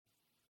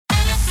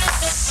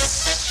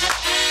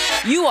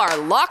You are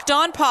Locked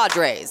On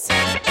Padres,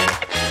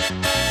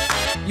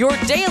 your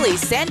daily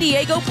San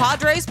Diego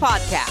Padres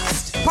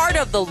podcast. Part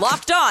of the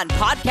Locked On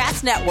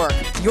Podcast Network,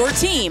 your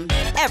team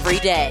every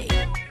day.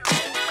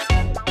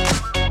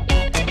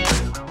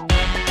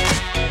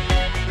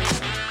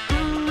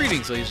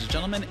 Greetings, ladies and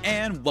gentlemen,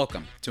 and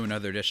welcome to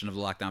another edition of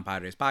the Locked On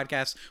Padres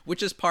podcast,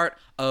 which is part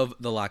of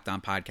the Locked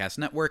On Podcast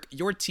Network,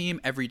 your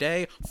team every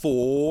day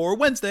for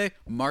Wednesday,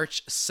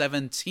 March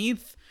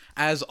 17th.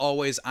 As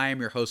always, I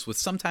am your host with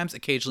sometimes,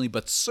 occasionally,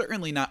 but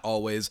certainly not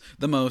always,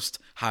 the most,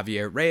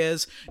 Javier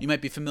Reyes. You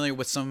might be familiar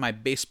with some of my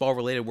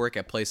baseball-related work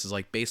at places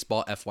like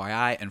Baseball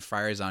FYI and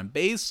Friars on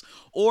Base,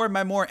 or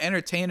my more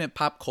entertainment,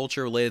 pop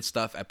culture-related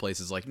stuff at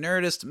places like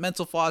Nerdist,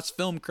 Mental Floss,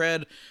 Film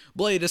Cred,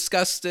 Bloody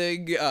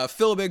Disgusting,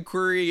 Film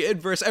Inquiry,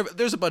 Inverse.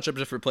 There's a bunch of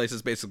different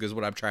places, basically, is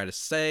what I'm trying to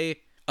say.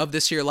 Of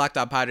this here Locked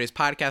On Padres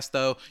podcast,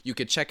 though, you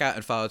can check out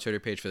and follow the Twitter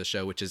page for the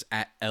show, which is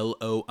at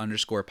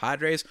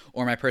LO_Padres,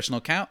 or my personal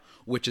account,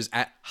 which is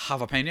at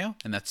Javapeno,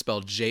 and that's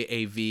spelled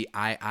JAVIIPENO.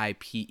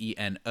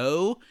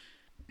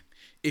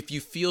 If you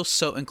feel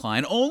so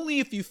inclined, only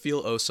if you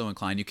feel oh so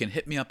inclined, you can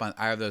hit me up on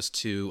either of those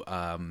two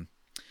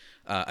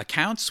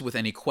accounts with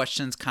any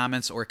questions,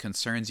 comments, or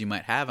concerns you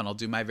might have, and I'll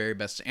do my very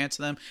best to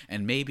answer them,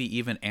 and maybe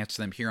even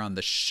answer them here on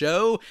the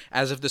show.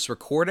 As of this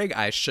recording,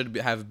 I should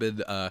have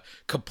been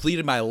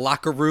completed my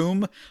locker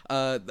room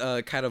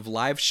kind of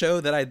live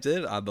show that I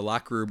did on the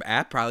Locker Room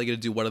app. Probably going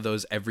to do one of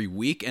those every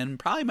week, and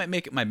probably might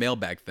make it my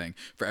mailbag thing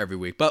for every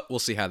week, but we'll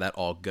see how that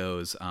all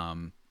goes.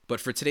 But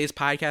for today's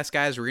podcast,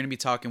 guys, we're going to be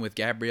talking with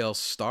Gabrielle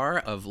Starr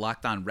of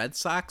Locked On Red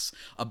Sox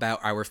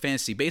about our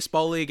fantasy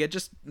baseball league and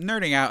just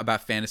nerding out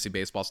about fantasy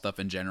baseball stuff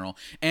in general.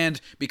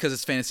 And because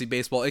it's fantasy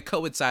baseball, it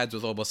coincides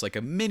with almost like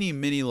a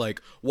mini,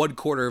 like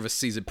 1/4 of a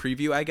season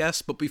preview, I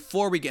guess. But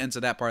before we get into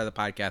that part of the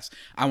podcast,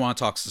 I want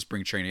to talk some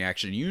spring training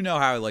action. You know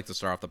how I like to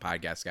start off the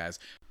podcast, guys.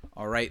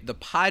 All right, the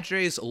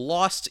Padres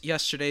lost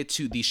yesterday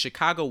to the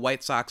Chicago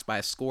White Sox by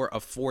a score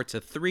of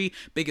 4-3.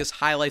 Biggest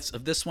highlights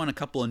of this one, a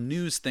couple of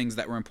news things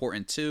that were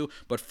important too.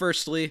 But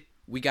firstly,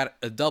 we got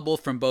a double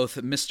from both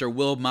Mr.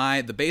 Will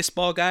Mai, the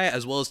baseball guy,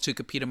 as well as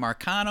Tucupita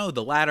Marcano.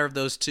 The latter of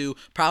those two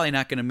probably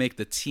not going to make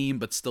the team,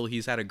 but still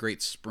he's had a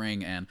great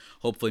spring, and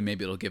hopefully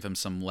maybe it'll give him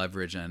some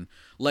leverage and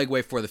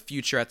legway for the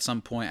future at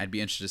some point. I'd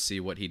be interested to see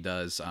what he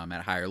does at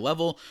a higher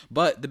level.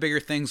 But the bigger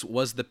things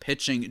was the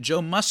pitching.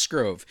 Joe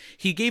Musgrove,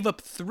 he gave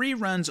up 3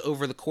 runs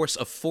over the course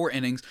of 4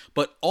 innings,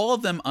 but all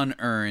of them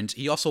unearned.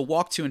 He also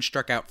walked 2 and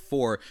struck out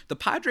 4. The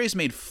Padres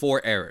made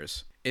 4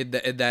 errors in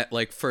that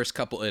like first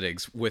couple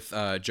innings with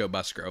Joe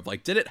Musgrove.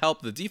 Like, did it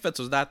help? The defense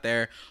was not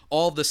there.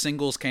 All of the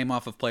singles came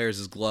off of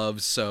players'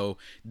 gloves, so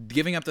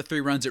giving up the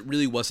 3 runs, it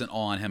really wasn't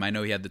all on him. I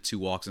know he had the 2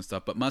 walks and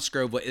stuff, but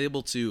Musgrove was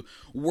able to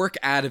work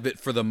out of it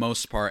for the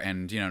most part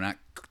and, not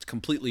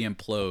completely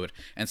implode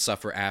and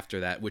suffer after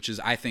that, which is,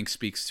 I think,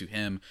 speaks to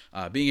him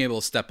being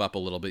able to step up a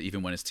little bit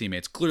even when his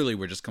teammates clearly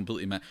were just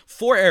completely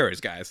 4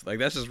 errors, guys. Like,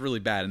 that's just really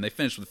bad, and they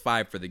finished with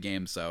 5 for the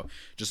game, so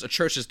just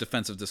atrocious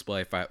defensive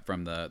display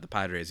from the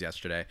Padres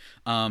yesterday.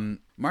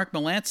 Mark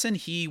Melancon,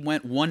 he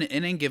went 1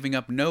 inning, giving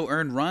up no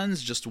earned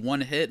runs, just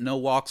 1 hit, no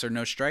walks or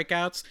no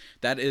strikeouts.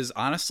 That is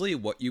honestly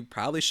what you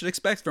probably should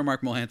expect from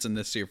Mark Melancon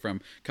this year from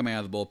coming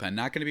out of the bullpen.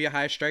 Not going to be a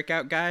high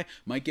strikeout guy,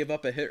 might give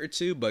up a hit or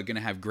 2, but going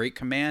to have great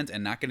command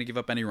and not going to give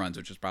up any runs,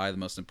 which is probably the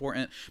most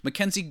important.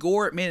 Mackenzie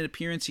Gore made an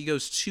appearance. He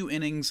goes 2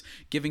 innings,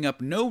 giving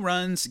up no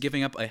runs,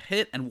 giving up a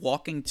hit, and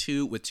walking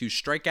 2 with 2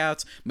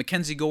 strikeouts.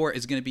 Mackenzie Gore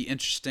is going to be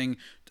interesting.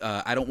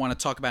 I don't want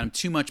to talk about him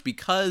too much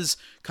because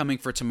coming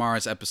for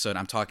tomorrow's episode,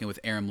 I'm talking with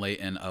Aaron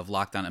Layton of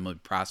Locked On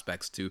MLB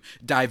Prospects to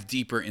dive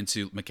deeper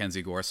into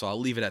Mackenzie Gore. So I'll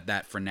leave it at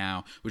that for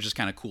now, which is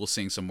kind of cool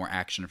seeing some more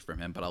action from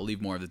him, but I'll leave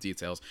more of the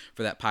details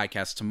for that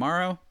podcast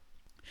tomorrow.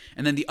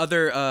 And then the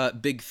other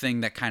big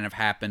thing that kind of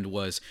happened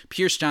was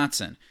Pierce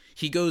Johnson.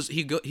 He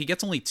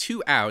gets only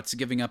 2 outs,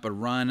 giving up a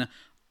run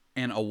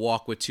and a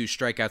walk with 2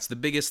 strikeouts. The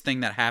biggest thing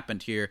that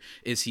happened here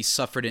is he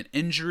suffered an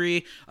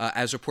injury.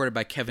 As reported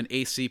by Kevin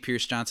Acee,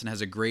 Pierce Johnson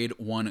has a grade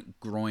 1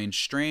 groin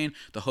strain.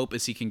 The hope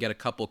is he can get a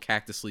couple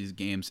Cactus League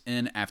games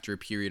in after a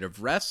period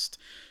of rest.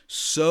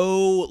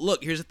 So,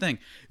 look, here's the thing.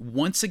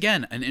 Once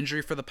again, an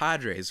injury for the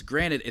Padres.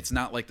 Granted, it's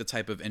not like the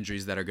type of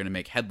injuries that are going to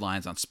make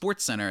headlines on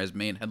SportsCenter as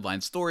main headline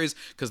stories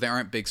because they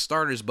aren't big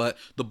starters, but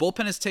the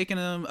bullpen has taken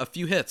them a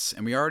few hits,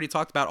 and we already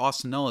talked about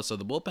Austin Nola, so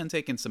the bullpen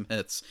taking some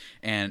hits,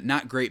 and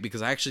not great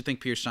because I actually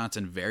think Pierce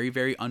Johnson, very,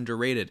 very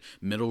underrated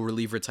middle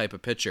reliever type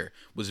of pitcher,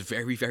 was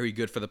very, very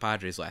good for the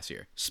Padres last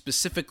year,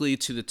 specifically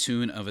to the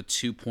tune of a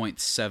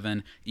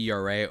 2.7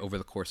 ERA over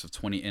the course of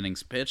 20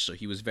 innings pitched, so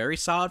he was very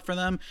solid for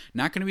them.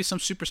 Not going to be some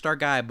superstar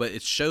guy, but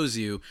it shows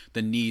you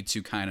the need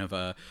to kind of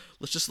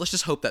let's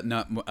just hope that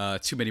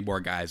not too many more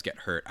guys get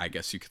hurt, I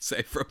guess you could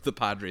say, from the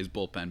Padres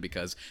bullpen,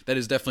 because that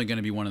is definitely going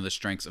to be one of the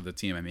strengths of the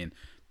team. I mean,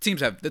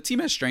 the team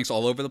has strengths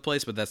all over the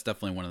place, but that's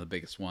definitely one of the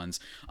biggest ones.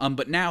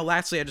 But now,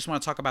 lastly, I just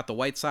want to talk about the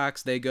White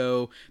Sox. They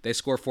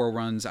score 4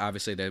 runs.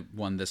 Obviously, they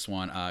won this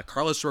one.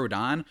 Carlos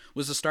Rodon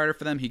was the starter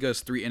for them. He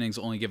goes 3 innings,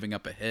 only giving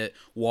up a hit,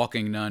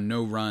 walking none,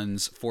 no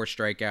runs, 4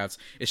 strikeouts.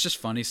 It's just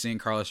funny seeing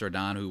Carlos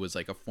Rodon, who was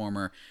like a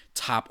former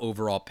top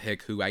overall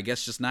pick, who I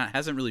guess just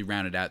hasn't really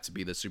rounded out to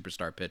be the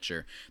superstar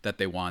pitcher that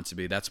they want to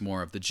be. That's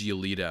more of the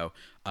Giolito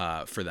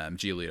for them.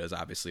 Giolito is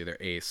obviously their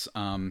ace.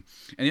 And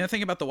the other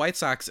thing about the White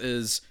Sox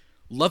is,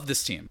 love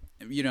this team.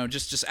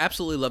 Just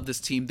absolutely love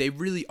this team. They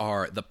really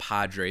are the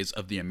Padres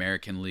of the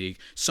American League.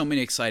 So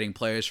many exciting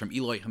players, from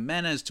Eloy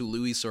Jimenez to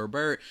Luis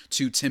Robert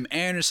to Tim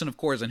Anderson, of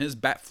course, and his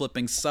bat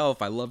flipping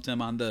self. I loved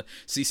him on the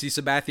CC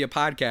Sabathia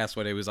podcast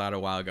when he was out a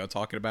while ago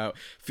talking about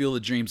Field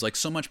of Dreams. Like,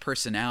 so much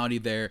personality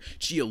there.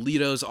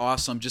 Giolito's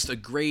awesome. Just a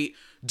great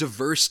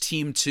diverse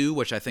team too,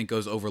 which I think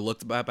goes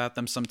overlooked about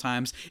them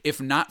sometimes, if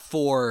not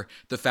for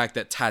the fact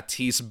that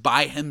Tatis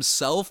by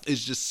himself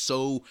is just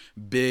so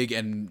big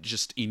and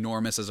just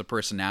enormous as a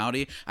personality.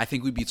 I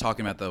think we'd be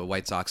talking about the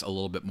White Sox a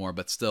little bit more,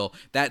 but still,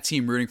 that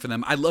team, rooting for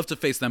them. I'd love to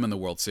face them in the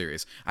World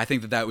Series. I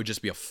think that would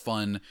just be a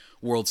fun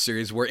World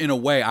Series where, in a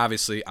way,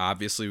 obviously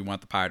we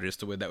want the Pirates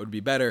to win. That would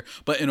be better,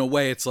 but in a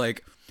way, it's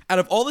like, out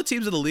of all the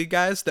teams in the league,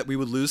 guys, that we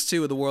would lose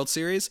to in the World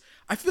Series,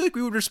 I feel like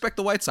we would respect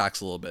the White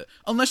Sox a little bit.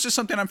 Unless there's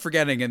something I'm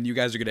forgetting and you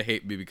guys are going to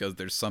hate me because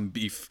there's some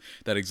beef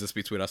that exists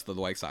between us and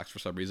the White Sox for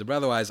some reason. But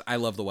otherwise, I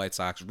love the White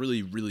Sox.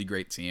 Really, really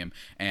great team.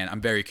 And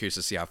I'm very curious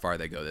to see how far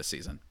they go this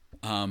season.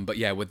 But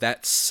yeah, with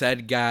that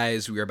said,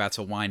 guys, we are about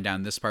to wind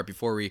down this part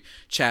before we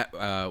chat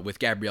with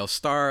Gabrielle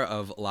Starr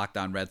of Locked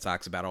On Red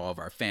Sox about all of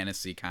our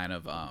fantasy kind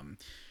of,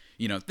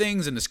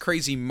 things in this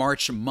crazy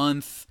March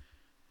month.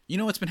 You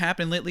know what's been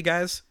happening lately,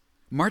 guys?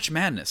 March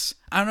Madness.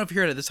 I don't know if you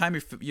heard it. At the time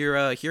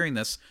you're hearing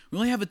this, we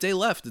only have a day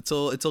left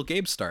until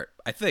games start,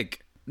 I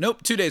think.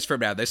 Nope, 2 days from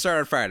now. They start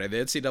on Friday, the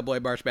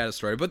NCAA March Madness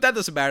story. But that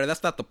doesn't matter.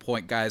 That's not the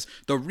point, guys.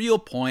 The real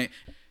point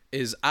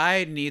is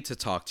I need to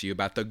talk to you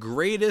about the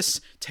greatest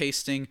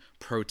tasting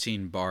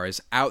protein bars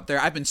out there.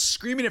 I've been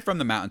screaming it from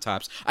the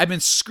mountaintops. I've been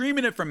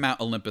screaming it from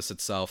Mount Olympus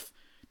itself.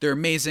 They're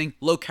amazing,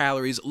 low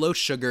calories, low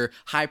sugar,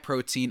 high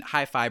protein,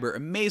 high fiber,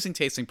 amazing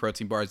tasting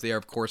protein bars. They are,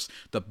 of course,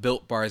 the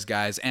Built Bars,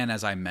 guys. And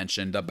as I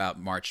mentioned about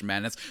March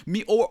Madness,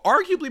 or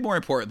arguably more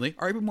importantly,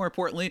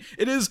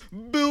 it is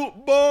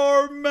Built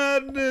Bar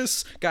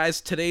Madness.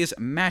 Guys, today's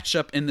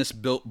matchup in this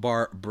Built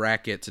Bar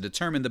bracket to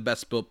determine the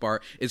best Built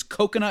Bar is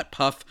Coconut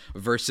Puff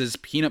versus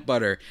Peanut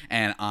Butter.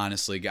 And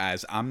honestly,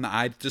 guys,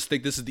 I just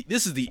think this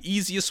is the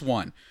easiest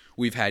one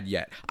we've had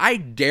yet. I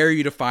dare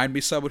you to find me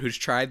someone who's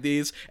tried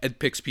these and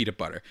picks peanut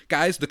butter.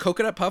 Guys, the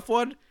Coconut Puff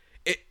one,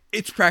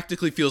 it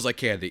practically feels like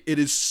candy. It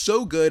is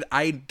so good.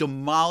 I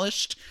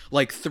demolished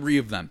like 3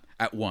 of them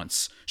at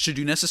once. Should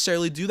you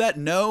necessarily do that?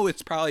 No,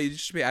 you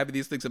should be having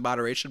these things in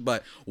moderation,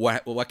 but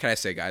what can I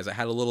say, guys? I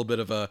had a little bit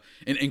of an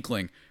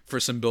inkling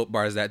for some Built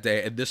Bars that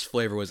day, and this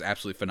flavor was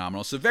absolutely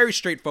phenomenal. So very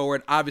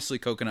straightforward. Obviously,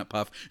 Coconut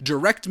Puff.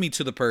 Direct me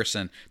to the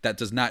person that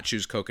does not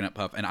choose Coconut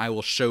Puff, and I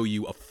will show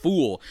you a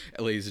fool,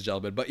 ladies and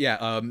gentlemen. But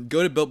yeah,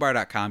 go to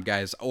BuiltBar.com,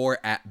 guys, or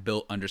at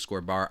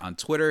Built_bar on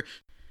Twitter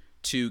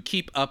to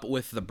keep up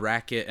with the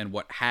bracket and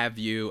what have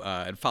you,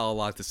 and follow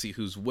along to see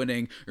who's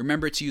winning.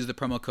 Remember to use the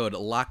promo code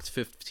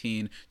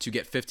LOCKED15 to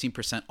get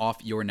 15% off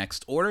your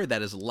next order.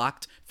 That is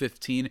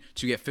LOCKED15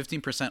 to get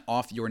 15%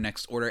 off your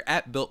next order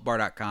at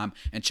BuiltBar.com.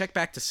 And check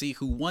back to see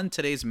who won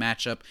today's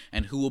matchup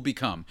and who will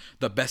become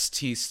the best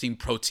tasting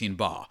protein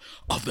bar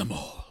of them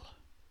all.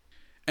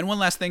 And one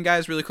last thing,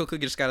 guys, really quickly,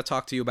 just got to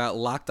talk to you about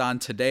Locked On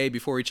Today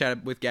before we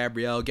chat with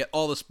Gabrielle. Get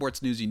all the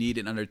sports news you need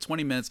in under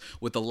 20 minutes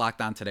with the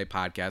Locked On Today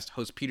podcast.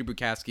 Host Peter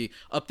Bukowski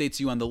updates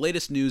you on the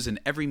latest news in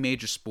every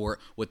major sport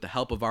with the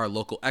help of our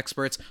local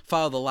experts.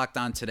 Follow the Locked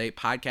On Today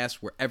podcast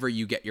wherever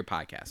you get your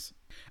podcasts.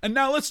 And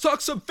now let's talk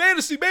some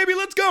fantasy, baby.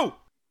 Let's go.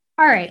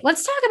 All right,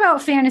 let's talk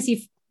about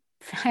fantasy.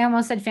 I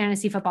almost said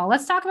fantasy football.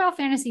 Let's talk about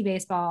fantasy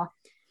baseball.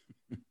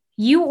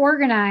 You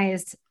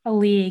organized a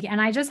league,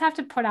 and I just have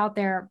to put out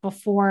there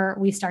before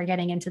we start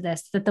getting into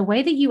this that the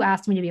way that you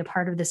asked me to be a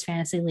part of this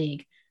fantasy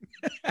league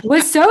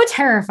was so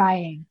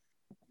terrifying.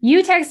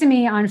 You texted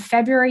me on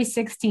February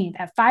 16th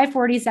at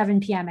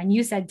 5:47 p.m. and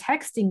you said,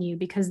 texting you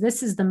because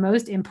this is the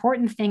most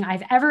important thing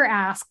I've ever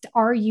asked.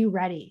 Are you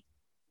ready?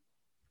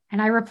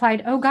 And I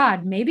replied, oh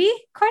God, maybe ?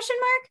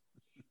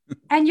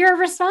 And your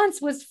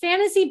response was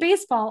fantasy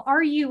baseball.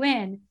 Are you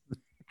in?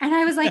 And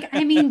I was like,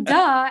 I mean,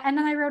 duh. And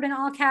then I wrote in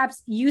all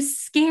caps, you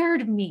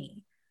scared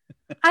me.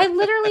 I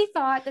literally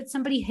thought that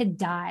somebody had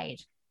died.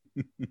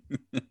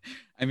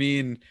 I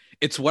mean,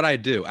 it's what I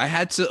do. I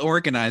had to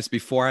organize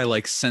before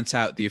I sent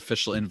out the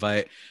official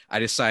invite. I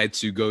decided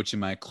to go to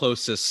my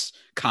closest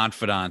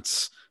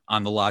confidants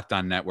on the Locked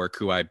On Network,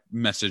 who I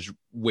message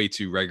way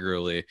too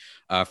regularly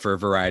for a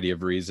variety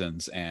of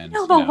reasons. And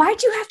no, but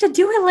why'd you have to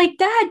do it like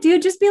that,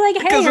 dude? Just be like,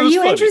 hey, are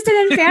you interested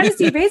in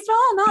fantasy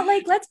baseball? Not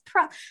like,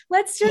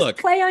 let's just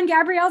play on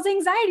Gabrielle's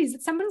anxieties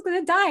that someone's going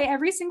to die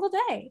every single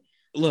day.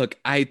 Look,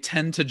 I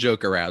tend to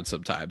joke around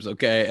sometimes,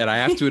 okay? And I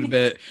have to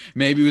admit,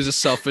 maybe it was a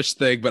selfish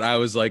thing, but I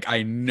was like,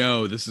 I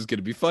know this is going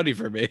to be funny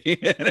for me.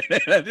 And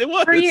it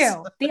was. For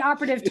you. The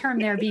operative term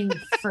there being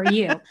for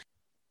you.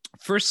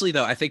 Firstly,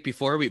 though, I think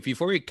before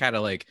we kind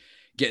of like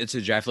get into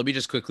the draft, let me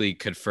just quickly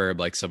confirm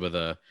like some of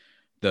the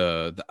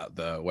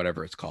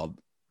whatever it's called,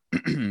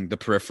 the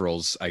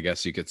peripherals, I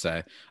guess you could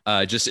say.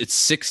 Just it's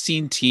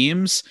 16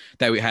 teams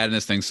that we had in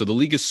this thing, so the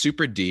league is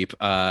super deep.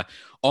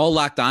 All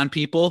Locked On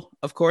people,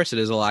 of course. It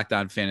is a Locked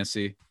On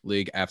fantasy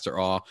league after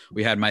all.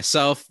 We had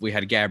myself, we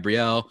had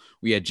Gabrielle,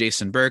 we had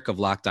Jason Burke of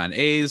Locked On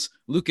A's,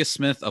 Lucas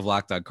Smith of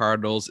Locked On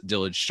Cardinals,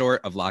 Dylan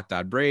Short of Locked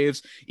On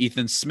Braves,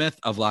 Ethan Smith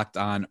of Locked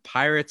On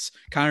Pirates,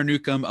 Connor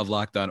Newcomb of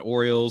Locked On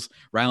Orioles,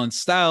 Rylan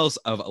Stiles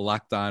of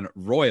Locked On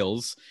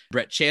Royals,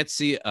 Brett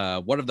Chansey,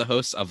 one of the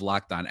hosts of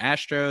Locked On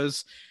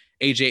Astros,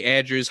 AJ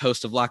Andrews,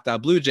 host of Locked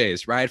On Blue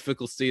Jays, Ryan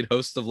Finkelstein,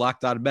 host of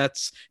Locked On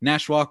Mets,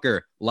 Nash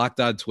Walker,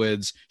 Locked On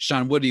Twins,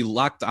 Sean Woody,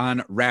 Locked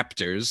On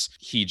Raptors.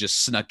 He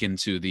just snuck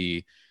into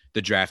the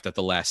draft at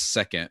the last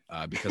second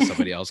because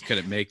somebody else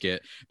couldn't make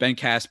it. Ben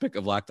Kaspick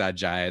of Locked On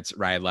Giants,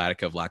 Ryan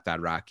Laddick of Locked On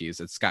Rockies,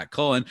 and Scott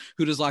Cullen,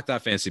 who does Locked On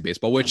Fantasy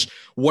Baseball, which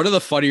one of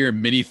the funnier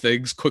mini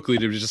things quickly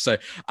to just say,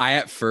 I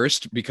at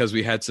first, because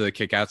we had to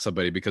kick out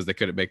somebody because they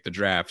couldn't make the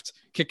draft.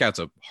 Kick out's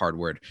a harsh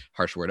word.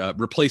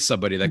 Replace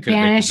somebody that couldn't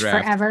make the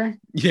draft. Forever.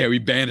 Yeah, we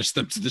banished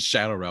them to the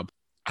shadow realm.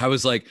 I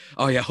was like,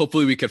 oh yeah,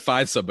 hopefully we could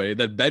find somebody. And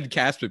then Ben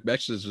Kaspick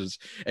messages,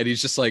 and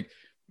he's just like,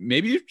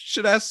 maybe you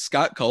should ask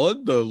Scott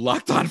Cullen, the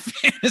Locked On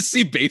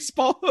Fantasy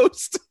Baseball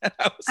host.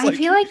 I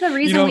feel like the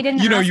reason we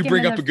didn't you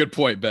bring up a good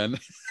point, Ben.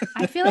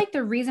 I feel like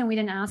the reason we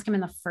didn't ask him in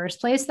the first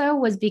place, though,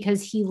 was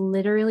because he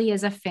literally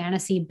is a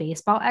fantasy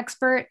baseball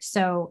expert.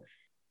 So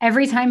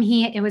every time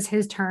it was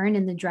his turn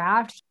in the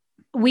draft,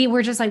 we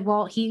were just like,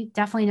 well, he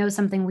definitely knows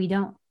something we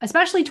don't,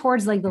 especially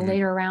towards like the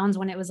later rounds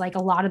when it was like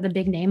a lot of the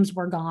big names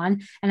were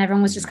gone and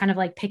everyone was just kind of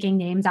like picking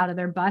names out of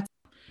their butts.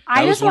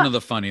 That was one of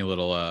the funny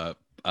little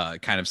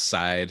kind of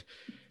side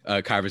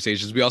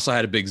conversations. We also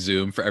had a big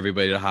Zoom for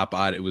everybody to hop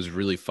on. It was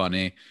really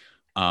funny.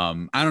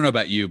 I don't know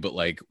about you, but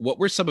like, what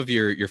were some of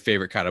your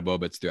favorite kind of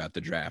moments throughout the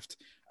draft?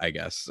 I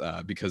guess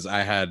because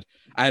I had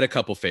a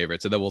couple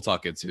favorites, and then we'll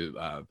talk into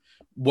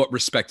what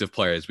respective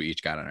players we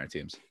each got on our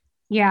teams.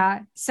 Yeah.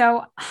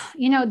 So,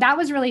 that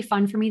was really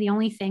fun for me. The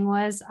only thing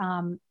was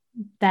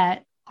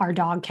that our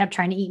dog kept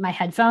trying to eat my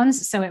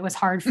headphones. So it was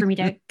hard for me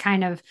to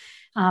kind of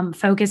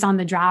focus on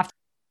the draft.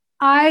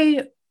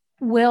 I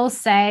will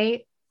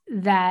say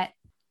that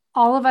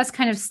all of us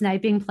kind of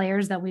sniping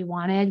players that we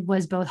wanted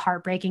was both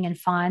heartbreaking and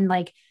fun.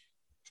 Like,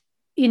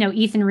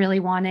 Ethan really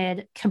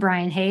wanted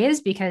Ke'Bryan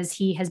Hayes because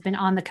he has been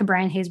on the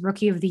Ke'Bryan Hayes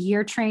Rookie of the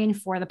Year train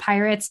for the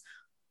Pirates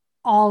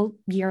all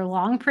year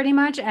long, pretty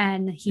much.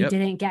 And he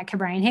didn't get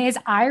Ke'Bryan Hayes.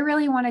 I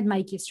really wanted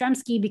Mike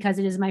Yastrzemski because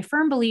it is my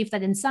firm belief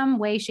that in some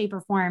way, shape,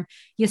 or form,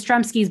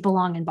 Yastrzemski's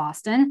belong in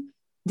Boston.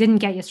 Didn't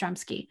get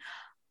Yastrzemski.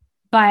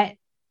 But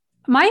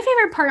my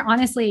favorite part,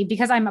 honestly,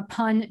 because I'm a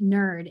pun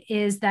nerd,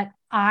 is that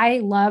I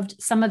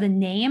loved some of the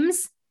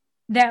names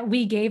that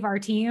we gave our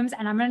teams.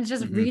 And I'm going to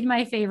just read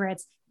my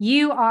favorites.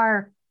 You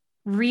are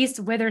Reese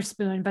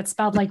Witherspoon, but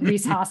spelled like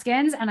Reese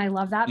Hoskins. And I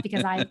love that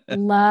because I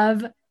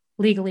love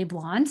Legally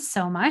Blonde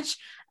so much.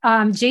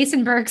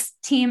 Jason Burke's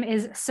team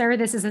is Sir,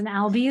 This Is an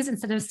Albies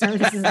instead of Sir,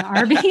 This Is an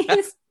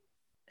Arby's.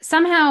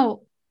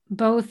 Somehow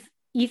both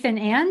Ethan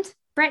and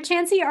Brett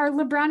Chansey are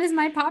LeBron Is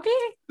My Poppy.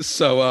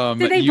 So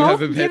did they both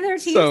give their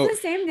teams the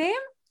same name?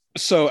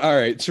 So, all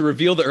right, to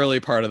reveal the early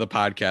part of the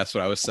podcast,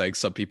 what I was saying,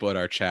 some people in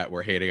our chat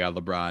were hating on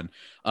LeBron.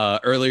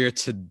 Earlier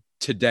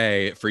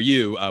today, for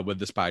you, when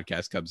this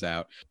podcast comes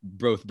out,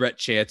 both Brett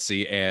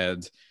Chansey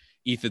and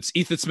Ethan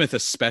Smith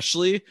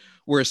especially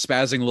were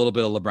espousing a little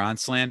bit of LeBron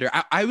slander.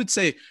 I would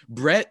say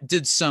Brett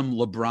did some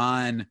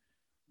LeBron,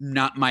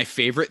 not my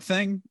favorite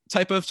thing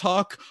type of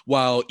talk,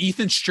 while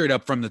Ethan straight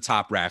up from the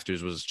top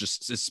rafters was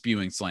just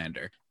spewing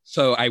slander.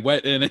 So I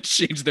went in and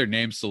changed their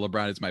names to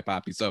LeBron Is My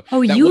Poppy. So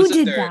you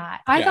did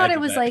that. I thought it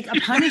was like a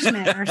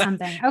punishment or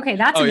something. Okay,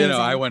 that's amazing.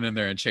 I went in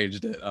there and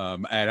changed it.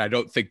 And I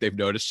don't think they've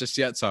noticed just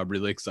yet. So I'm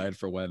really excited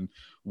for when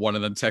one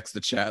of them texts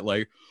the chat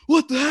like,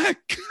 what the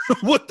heck?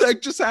 What the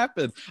heck just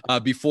happened?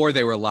 Before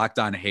they were Locked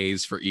On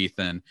Hayes for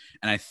Ethan.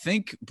 And I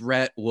think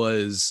Brett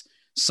was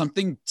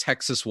something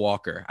Texas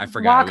Walker. I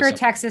forgot. Walker,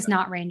 Texas,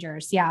 not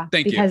Rangers. Yeah.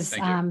 Because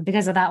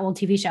of that old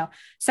TV show.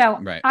 So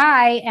right.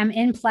 I am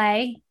in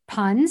play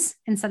puns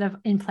instead of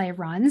in play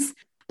runs.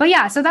 But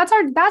yeah, so that's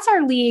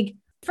our league.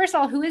 First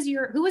of all, who was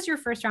your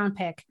first round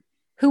pick?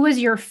 Who was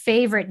your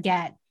favorite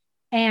get?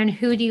 And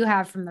who do you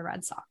have from the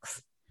Red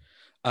Sox?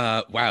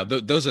 Wow,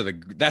 those are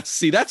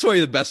that's why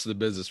you're the best of the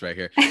business right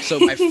here. So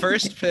my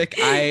first pick,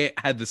 I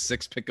had the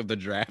 6th pick of the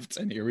draft,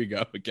 and here we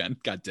go again.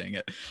 God dang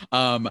it.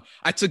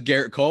 I took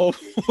Garrett Cole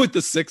with the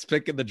 6th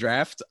pick of the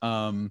draft.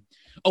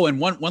 Oh, and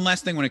one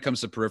last thing when it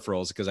comes to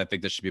peripherals, because I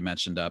think this should be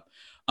mentioned up.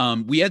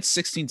 We had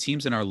 16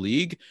 teams in our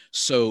league.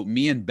 So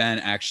me and Ben,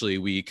 actually,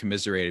 we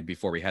commiserated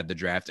before we had the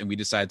draft, and we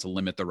decided to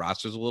limit the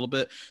rosters a little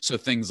bit. So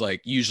things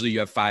like usually you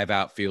have 5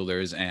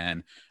 outfielders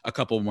and a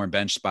couple more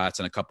bench spots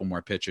and a couple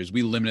more pitchers.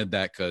 We limited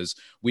that because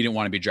we didn't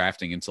want to be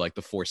drafting into like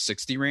the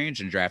 460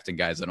 range and drafting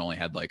guys that only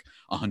had like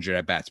 100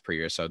 at bats per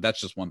year. So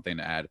that's just one thing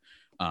to add,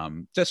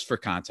 just for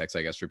context,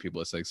 I guess, for people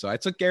listening. So I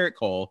took Garrett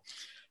Cole.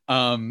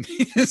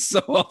 So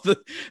all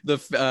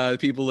the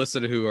people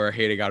listening who are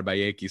hating on my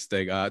Yankees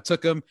thing,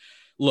 took him.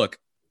 Look,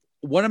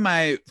 one of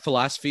my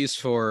philosophies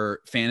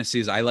for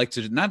fantasies, I like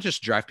to not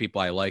just draft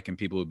people I like and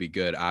people who would be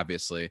good,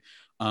 obviously.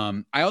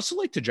 I also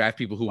like to draft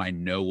people who I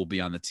know will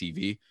be on the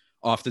TV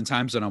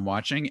oftentimes when I'm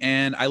watching.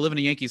 And I live in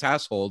a Yankees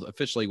household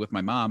officially with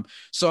my mom.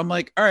 So I'm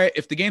like, all right,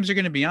 if the games are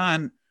going to be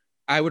on,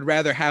 I would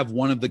rather have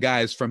one of the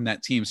guys from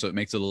that team. So it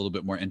makes it a little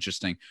bit more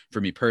interesting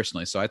for me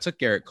personally. So I took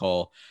Garrett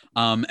Cole.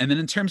 And then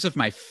in terms of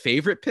my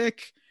favorite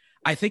pick,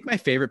 I think my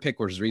favorite pick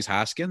was Rhys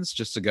Hoskins,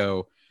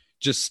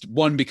 just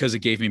one, because it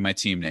gave me my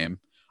team name.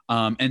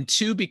 And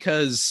 2,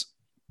 because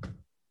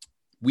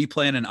we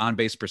play in an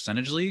on-base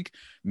percentage league,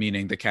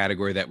 meaning the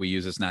category that we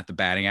use is not the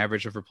batting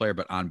average of a player,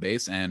 but on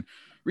base. And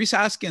Rhys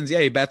Hoskins,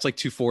 he bats like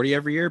 240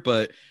 every year,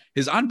 but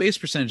his on-base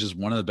percentage is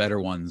one of the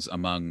better ones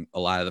among a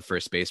lot of the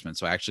first basemen.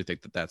 So I actually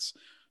think that that's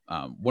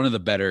one of the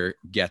better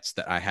gets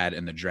that I had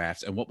in the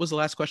draft. And what was the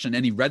last question?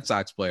 Any Red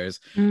Sox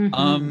players?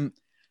 Mm-hmm.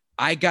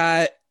 I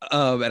got,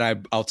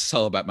 and I'll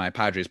tell about my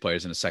Padres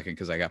players in a second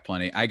because I got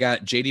plenty. I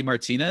got JD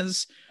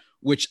Martinez,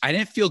 which I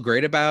didn't feel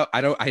great about.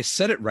 I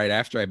said it right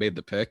after I made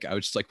the pick. I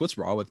was just like, what's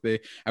wrong with me?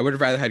 I would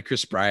have rather had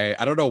Chris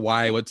Bryant. I don't know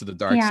why I went to the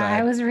dark side. Yeah,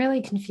 I was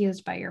really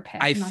confused by your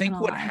pick. I think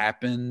what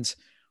happened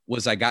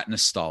was I got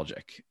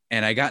nostalgic.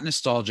 And I got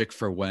nostalgic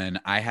for when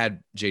I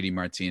had JD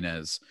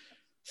Martinez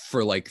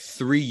for like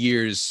 3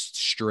 years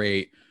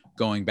straight,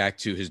 going back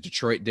to his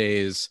Detroit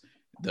days,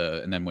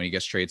 and then when he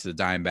gets traded to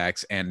the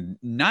Diamondbacks, and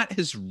not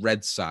his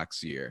Red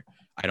Sox year,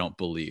 I don't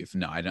believe.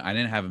 No, I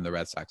didn't have him the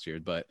Red Sox year,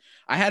 but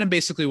I had him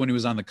basically when he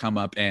was on the come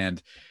up.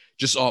 And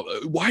just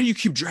why do you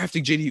keep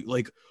drafting JD?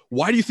 Like,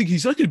 why do you think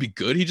he's not going to be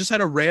good? He just had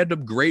a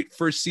random great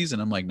first season.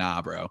 I'm like,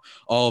 nah, bro,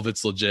 all of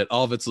it's legit.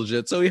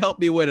 So he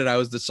helped me win it. I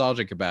was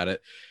nostalgic about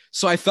it.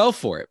 So I fell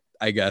for it,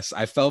 I guess.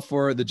 I fell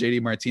for the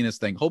JD Martinez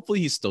thing. Hopefully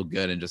he's still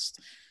good and just,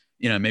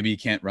 maybe he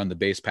can't run the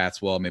base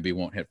paths well. Maybe he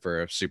won't hit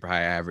for a super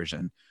high average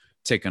and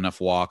take enough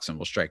walks and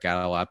will strike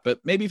out a lot. But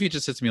maybe if he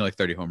just hits me like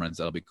 30 home runs,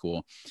 that'll be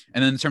cool.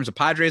 And then in terms of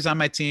Padres on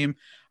my team,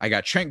 I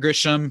got Trent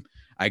Grisham.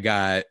 I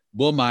got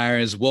Will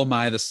Myers,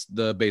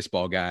 the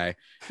baseball guy,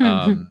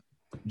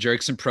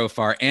 Jerickson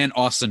Profar, and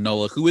Austin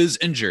Nola, who is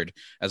injured,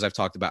 as I've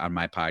talked about on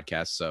my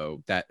podcast.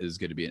 So that is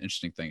going to be an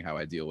interesting thing, how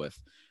I deal with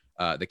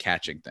the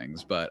catching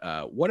things.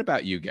 But what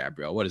about you,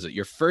 Gabriel? What is it?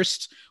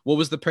 What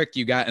was the pick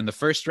you got in the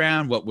first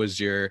round? What was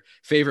your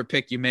favorite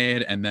pick you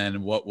made? And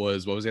then what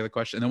was the other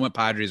question? And then what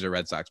Padres or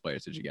Red Sox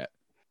players did you get?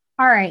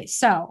 All right.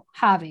 So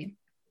Javi,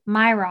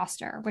 my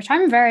roster, which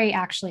I'm very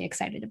actually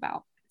excited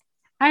about.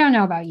 I don't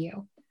know about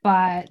you,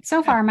 but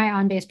so far my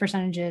on-base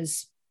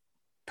projections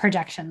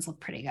look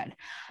pretty good.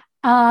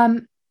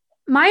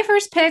 My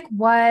first pick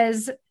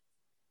was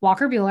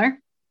Walker Buehler.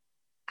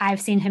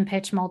 I've seen him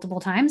pitch multiple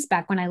times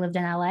back when I lived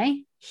in LA.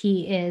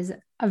 He is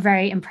a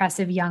very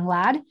impressive young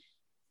lad.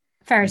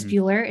 Ferris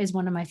Bueller is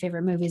one of my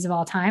favorite movies of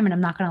all time. And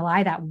I'm not going to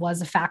lie, that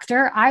was a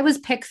factor. I was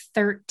pick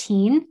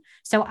 13.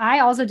 So I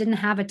also didn't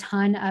have a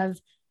ton of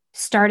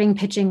starting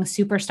pitching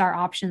superstar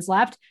options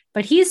left,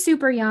 but he's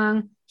super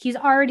young. He's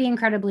already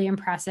incredibly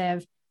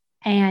impressive.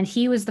 And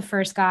he was the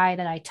first guy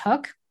that I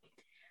took.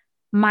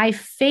 My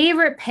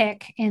favorite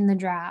pick in the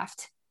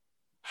draft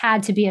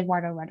had to be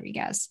Eduardo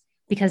Rodriguez,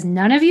 because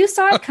none of you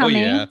saw it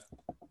coming. Oh, yeah.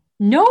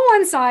 No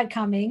one saw it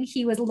coming.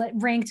 He was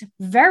ranked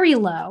very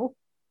low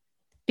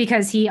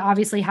because he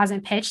obviously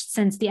hasn't pitched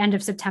since the end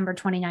of September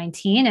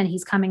 2019, and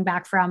he's coming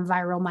back from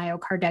viral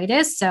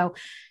myocarditis. So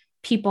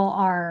people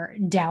are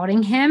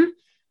doubting him.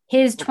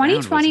 His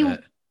 2020,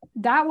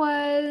 that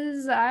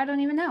was, I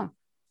don't even know.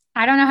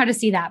 I don't know how to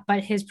see that,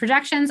 but his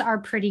projections are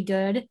pretty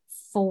good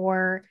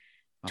for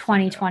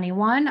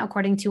 2021,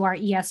 according to our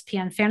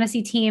ESPN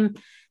fantasy team.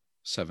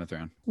 7th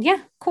round. Yeah,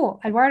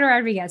 cool. Eduardo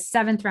Rodriguez,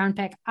 7th round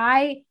pick.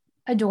 I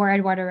adore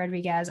Eduardo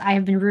Rodriguez. I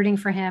have been rooting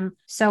for him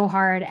so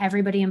hard.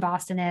 Everybody in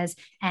Boston is.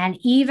 And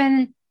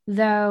even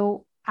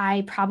though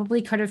I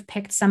probably could have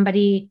picked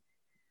somebody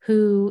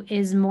who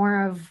is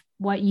more of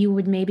what you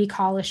would maybe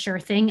call a sure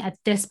thing at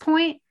this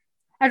point,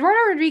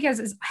 Eduardo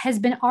Rodriguez has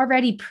been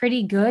already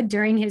pretty good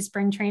during his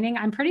spring training.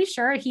 I'm pretty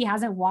sure he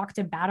hasn't walked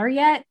a batter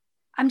yet.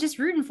 I'm just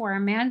rooting for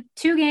him, man.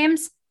 2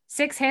 games,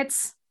 6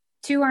 hits,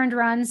 2 earned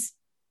runs,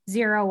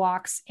 0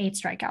 walks, 8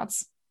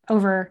 strikeouts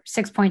over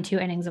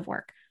 6.2 innings of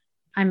work.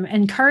 I'm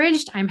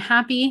encouraged. I'm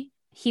happy.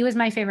 He was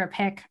my favorite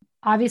pick.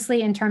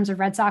 Obviously, in terms of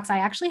Red Sox, I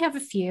actually have a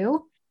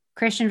few.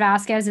 Christian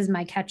Vasquez is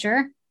my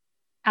catcher.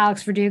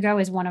 Alex Verdugo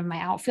is one of my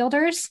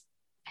outfielders.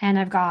 And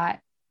I've got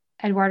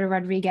Eduardo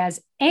Rodriguez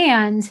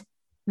and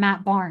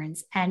Matt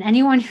Barnes. And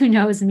anyone who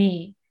knows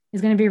me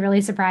is going to be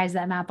really surprised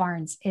that Matt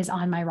Barnes is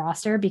on my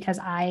roster because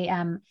I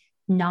am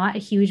not a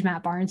huge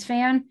Matt Barnes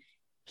fan.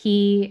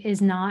 He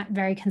is not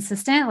very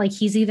consistent. Like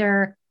he's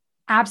either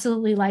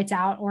absolutely lights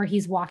out or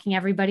he's walking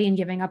everybody and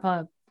giving up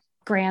a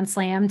grand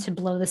slam to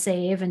blow the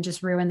save and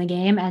just ruin the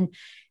game. And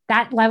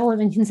that level of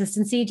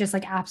inconsistency just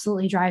like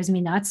absolutely drives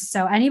me nuts.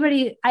 So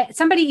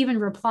somebody even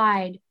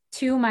replied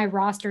to my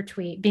roster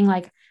tweet being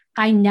like,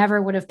 I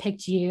never would have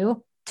picked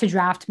you to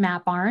draft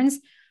Matt Barnes.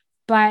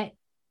 But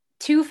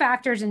two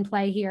factors in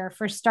play here.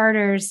 For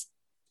starters,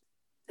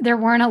 there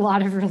weren't a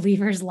lot of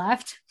relievers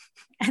left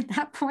at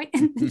that point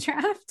in the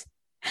draft.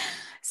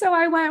 So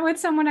I went with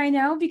someone I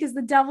know because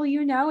the devil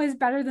you know is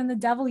better than the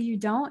devil you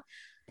don't.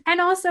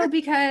 And also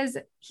because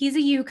he's a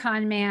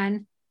UConn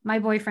man. My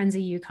boyfriend's a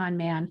UConn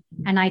man.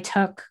 And I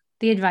took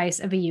the advice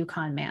of a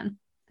UConn man.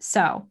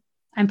 So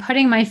I'm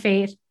putting my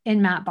faith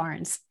in Matt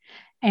Barnes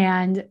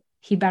and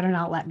he better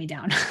not let me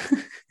down.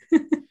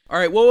 All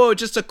right, whoa,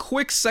 just a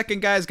quick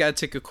second, guys. Got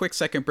to take a quick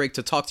second break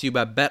to talk to you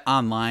about Bet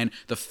Online,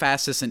 the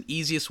fastest and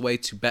easiest way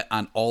to bet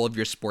on all of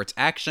your sports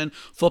action.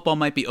 Football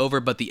might be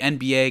over, but the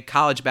NBA,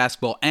 college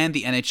basketball, and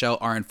the NHL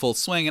are in full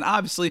swing, and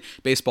obviously,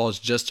 baseball is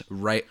just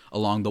right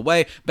along the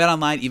way. Bet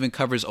Online even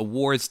covers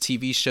awards,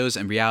 TV shows,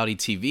 and reality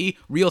TV,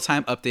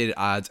 real-time updated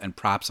odds and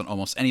props on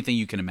almost anything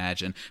you can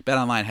imagine. Bet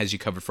Online has you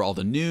covered for all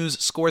the news,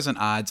 scores, and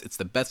odds. It's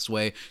the best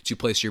way to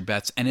place your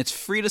bets, and it's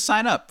free to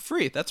sign up.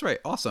 Free, that's right,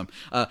 awesome.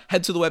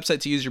 Head to the website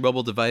to use your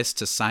mobile device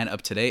to sign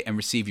up today and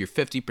receive your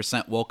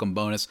 50% welcome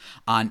bonus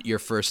on your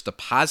first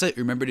deposit.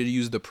 Remember to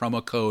use the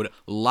promo code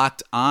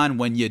LOCKEDON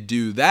when you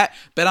do that.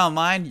 Bet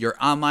Online, your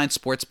online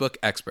sportsbook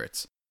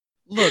experts.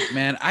 Look,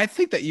 man, I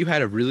think that you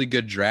had a really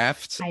good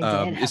draft,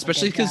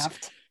 especially because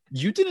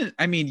you didn't.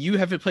 I mean, you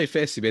haven't played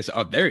fantasy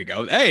baseball. Oh, there you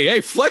go.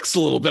 Hey, flex a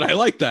little bit. I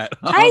like that.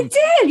 I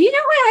did. You know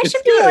what? I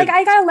should be like,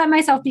 I gotta let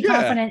myself be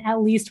confident at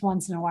least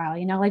once in a while.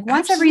 You know, like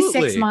once every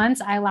 6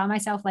 months, I allow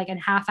myself like a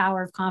half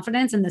hour of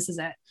confidence, and this is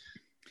it.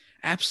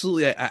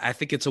 Absolutely. I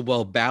think it's a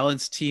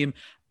well-balanced team.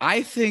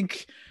 I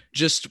think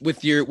just with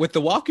the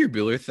Walker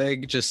Buehler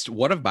thing, just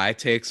one of my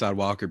takes on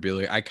Walker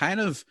Buehler,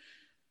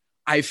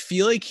 I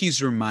feel like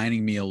he's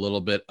reminding me a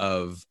little bit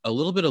of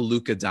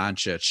Luka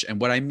Doncic.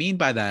 And what I mean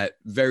by that,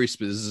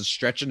 this is a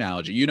stretch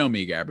analogy. You know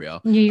me,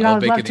 Gabrielle. You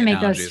love to make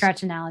those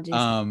stretch analogies.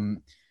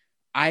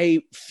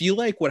 I feel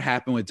like what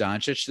happened with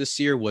Doncic this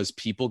year was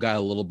people got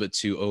a little bit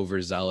too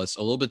overzealous,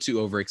 a little bit too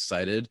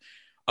overexcited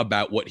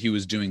about what he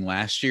was doing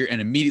last year and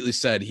immediately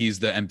said he's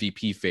the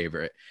MVP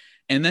favorite.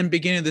 And then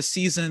beginning of the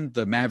season,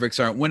 the Mavericks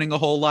aren't winning a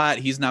whole lot.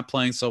 He's not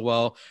playing so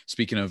well.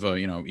 Speaking of,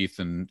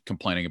 Ethan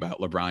complaining about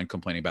LeBron,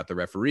 complaining about the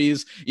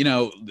referees,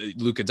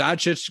 Luka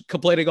Doncic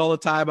complaining all the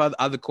time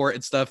on the court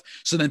and stuff.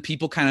 So then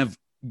people kind of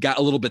got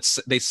a little bit,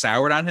 they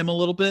soured on him a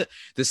little bit.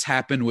 This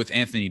happened with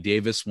Anthony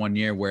Davis one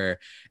year where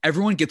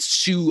everyone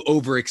gets too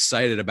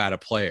overexcited about a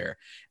player.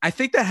 I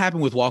think that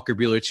happened with Walker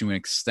Buehler to an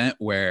extent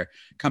where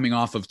coming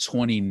off of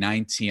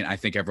 2019, I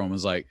think everyone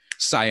was like,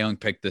 Cy Young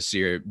pick this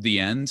year, the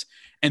end.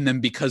 And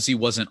then because he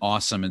wasn't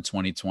awesome in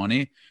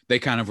 2020, they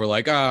kind of were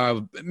like,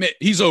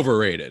 he's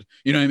overrated.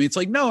 You know what I mean? It's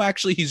like, no,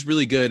 actually, he's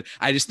really good.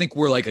 I just think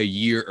we're like a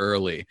year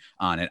early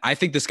on it. I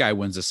think this guy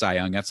wins the Cy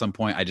Young at some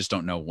point. I just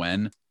don't know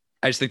when.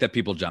 I just think that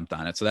people jumped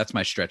on it. So that's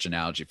my stretch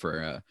analogy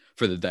for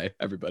the day,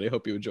 everybody.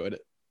 Hope you enjoyed it.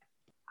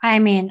 I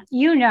mean,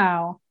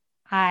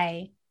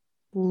 I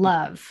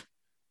love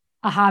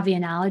a Javi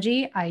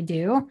analogy. I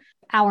do.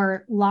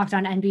 Our Locked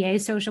On NBA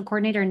social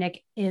coordinator,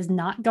 Nick, is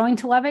not going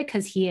to love it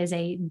because he is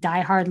a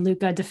diehard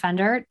Luka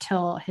defender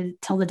till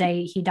the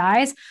day he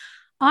dies.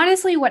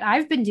 Honestly, what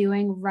I've been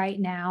doing right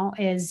now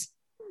is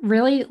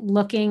really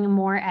looking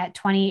more at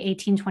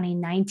 2018,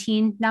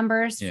 2019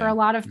 numbers for a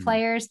lot of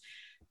players,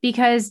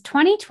 because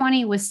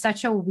 2020 was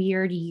such a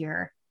weird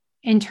year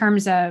in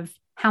terms of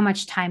how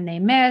much time they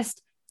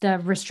missed, the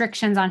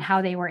restrictions on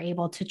how they were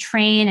able to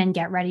train and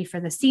get ready for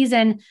the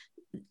season,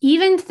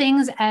 even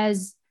things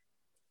as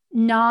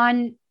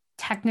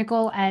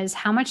non-technical as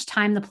how much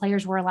time the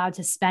players were allowed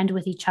to spend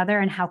with each other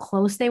and how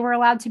close they were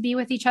allowed to be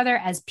with each other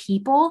as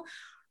people.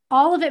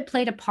 All of it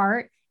played a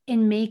part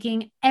in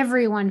making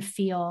everyone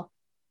feel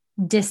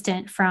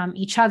distant from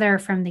each other,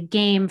 from the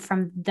game,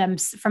 from them,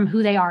 from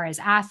who they are as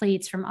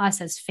athletes, from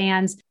us as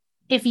fans.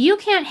 If you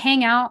can't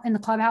hang out in the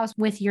clubhouse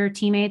with your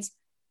teammates,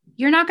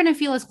 you're not going to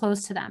feel as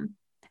close to them.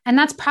 And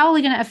that's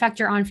probably going to affect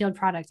your on-field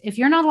product. If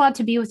you're not allowed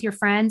to be with your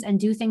friends and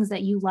do things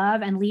that you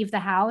love and leave the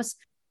house,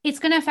 it's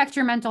going to affect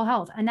your mental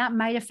health, and that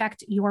might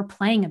affect your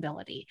playing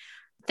ability.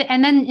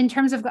 And then in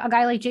terms of a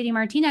guy like JD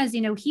Martinez,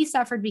 he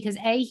suffered because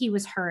A, he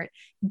was hurt,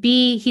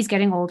 B, he's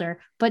getting older,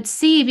 but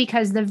C,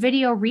 because the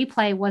video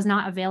replay was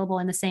not available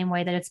in the same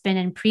way that it's been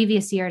in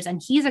previous years.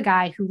 And he's a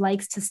guy who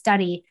likes to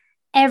study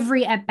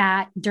every at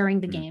bat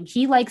during the game.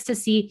 He likes to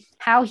see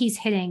how he's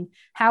hitting,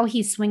 how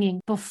he's swinging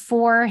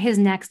before his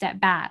next at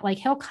bat. Like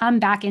he'll come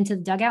back into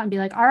the dugout and be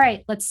like, all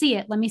right, let's see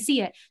it. Let me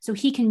see it. So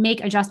he can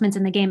make adjustments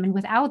in the game. And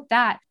without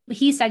that,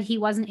 he said he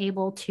wasn't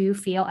able to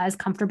feel as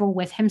comfortable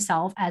with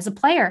himself as a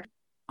player.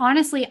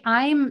 Honestly,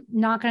 I'm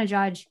not going to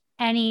judge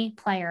any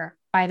player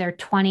by their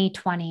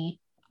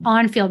 2020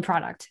 on-field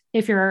product.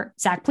 If you're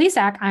Zach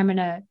Plesac, I'm going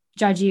to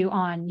judge you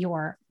on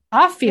your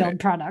off-field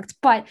product.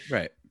 But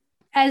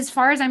as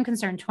far as I'm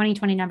concerned,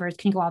 2020 numbers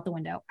can go out the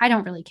window. I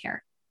don't really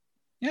care.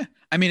 Yeah.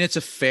 I mean, it's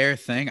a fair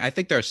thing. I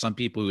think there are some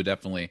people who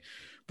definitely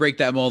break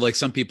that mold. Like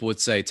some people would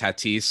say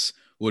Tatis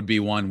would be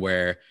one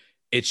where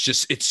it's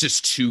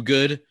just too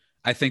good.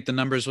 I think the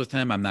numbers with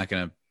him, I'm not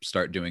going to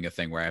start doing a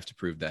thing where I have to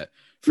prove that.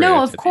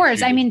 No, of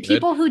course. I mean,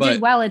 people who did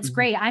well, it's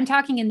great. I'm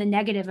talking in the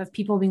negative of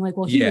people being like,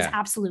 well, he was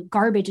absolute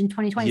garbage in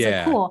 2020. It's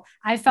like, cool.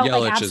 I felt Yelich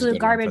like absolute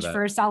garbage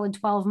for a solid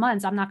 12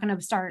 months. I'm not going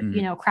to start,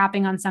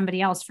 crapping on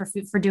somebody else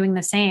for doing